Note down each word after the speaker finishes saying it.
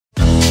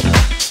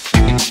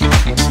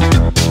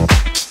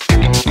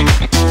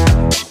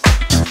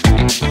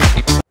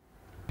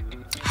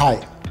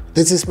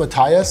This is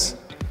Matthias.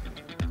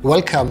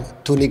 Welcome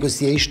to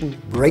Negotiation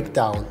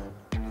Breakdown,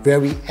 where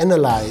we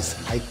analyze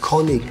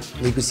iconic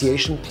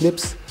negotiation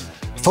clips,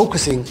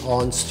 focusing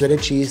on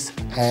strategies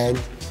and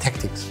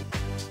tactics.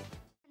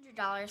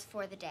 $100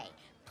 for the day,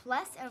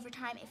 plus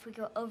overtime if we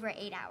go over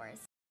 8 hours.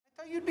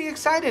 I thought you'd be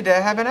excited to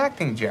have an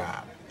acting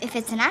job. If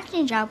it's an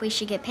acting job, we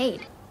should get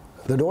paid.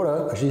 The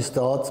daughter, she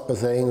starts by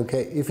saying,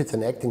 okay, if it's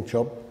an acting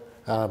job,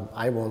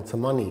 I want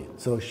some money.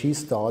 So she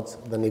starts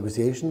the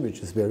negotiation, which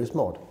is very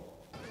smart.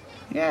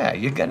 Yeah,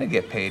 you're gonna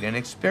get paid in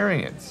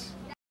experience.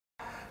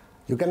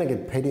 You're gonna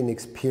get paid in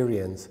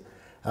experience.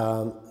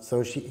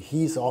 So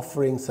he's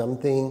offering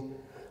something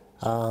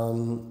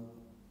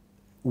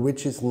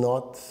which is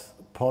not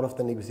part of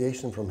the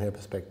negotiation from her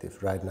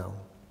perspective right now.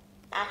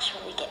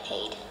 Actually get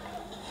paid.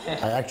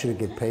 I actually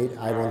get paid,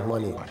 I want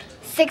money.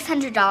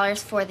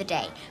 $600 for the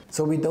day.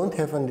 So we don't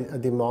have a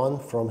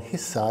demand from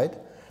his side.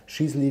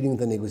 She's leading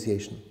the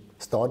negotiation,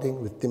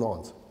 starting with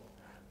demands.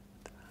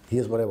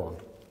 Here's what I want.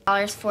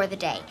 $100 for the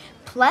day,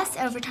 plus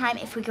overtime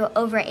if we go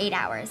over 8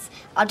 hours.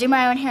 I'll do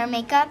my own hair and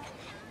makeup,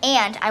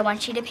 and I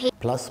want you to pay.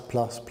 Plus,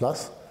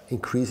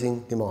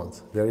 increasing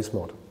demands. Very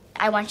smart.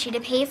 I want you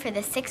to pay for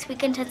the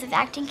 6-week intensive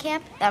acting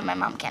camp that my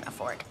mom can't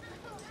afford.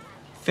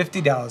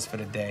 $50 for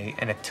the day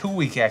and a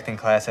 2-week acting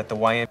class at the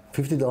YMCA.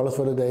 $50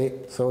 for the day,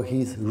 so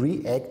he's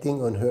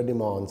reacting on her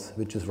demands,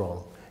 which is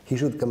wrong. He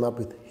should come up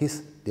with his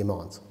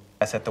demands.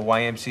 At the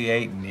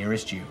YMCA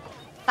nearest you.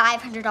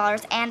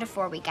 $500 and a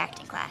 4-week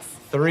acting class.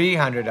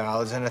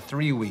 $300 and a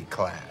 3-week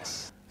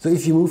class. So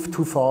if you move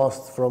too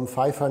fast from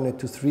 500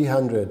 to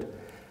 300,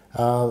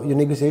 your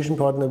negotiation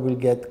partner will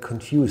get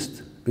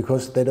confused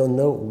because they don't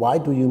know, why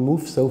do you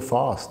move so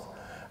fast?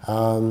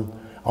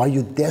 Are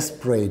you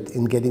desperate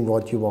in getting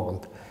what you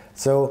want?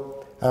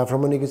 So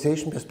from a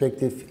negotiation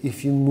perspective,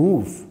 if you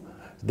move,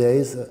 there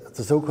is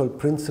the so-called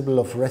principle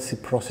of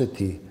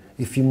reciprocity.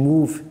 If you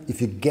move,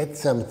 if you get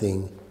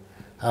something,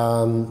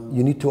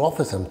 you need to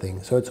offer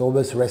something. So it's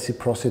always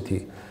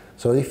reciprocity.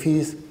 So if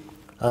he's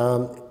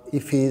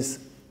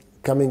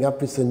coming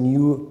up with a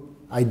new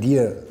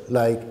idea,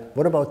 like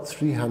what about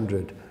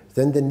 300?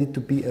 Then there need to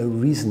be a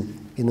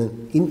reason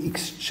in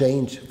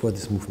exchange for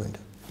this movement.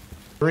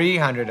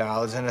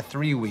 $300 and a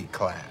 3-week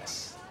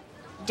class.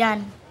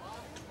 Done.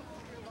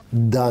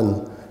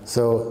 Done.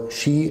 So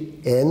she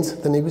ends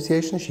the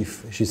negotiation.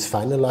 She's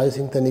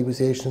finalizing the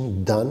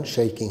negotiation. Done.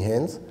 Shaking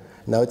hands.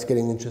 Now it's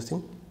getting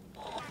interesting.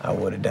 I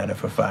would have done it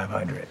for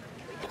 $500.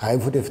 I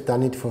would have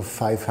done it for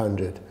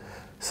 $500.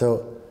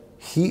 So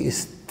he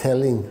is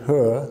telling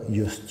her,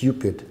 you're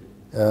stupid.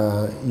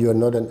 You're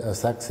not a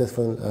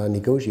successful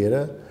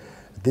negotiator.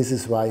 This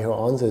is why her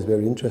answer is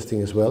very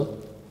interesting as well.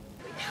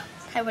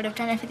 I would have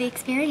done it for the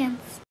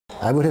experience.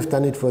 I would have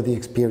done it for the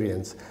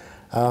experience.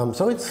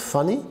 So it's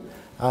funny.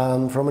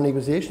 From a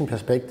negotiation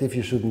perspective,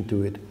 you shouldn't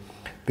do it.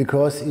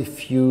 Because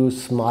if you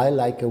smile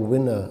like a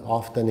winner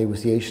after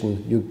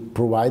negotiation, you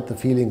provide the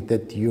feeling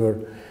that your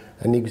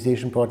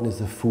negotiation partner is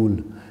a fool.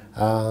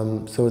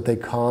 So they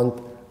can't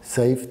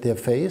save their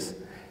face.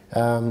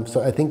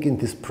 So I think in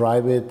this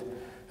private,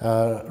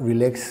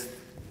 relaxed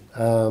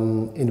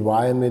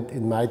environment,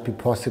 it might be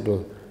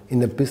possible.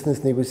 In a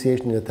business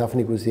negotiation, in a tough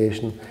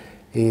negotiation,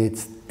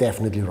 it's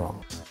definitely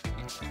wrong.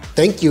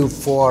 Thank you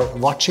for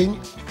watching.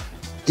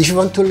 If you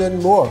want to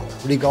learn more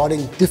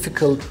regarding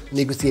difficult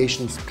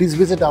negotiations, please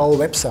visit our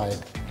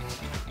website,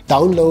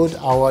 download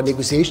our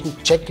negotiation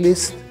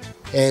checklist,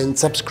 and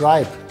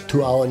subscribe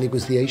to our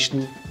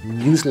negotiation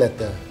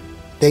newsletter.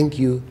 Thank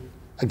you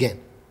again.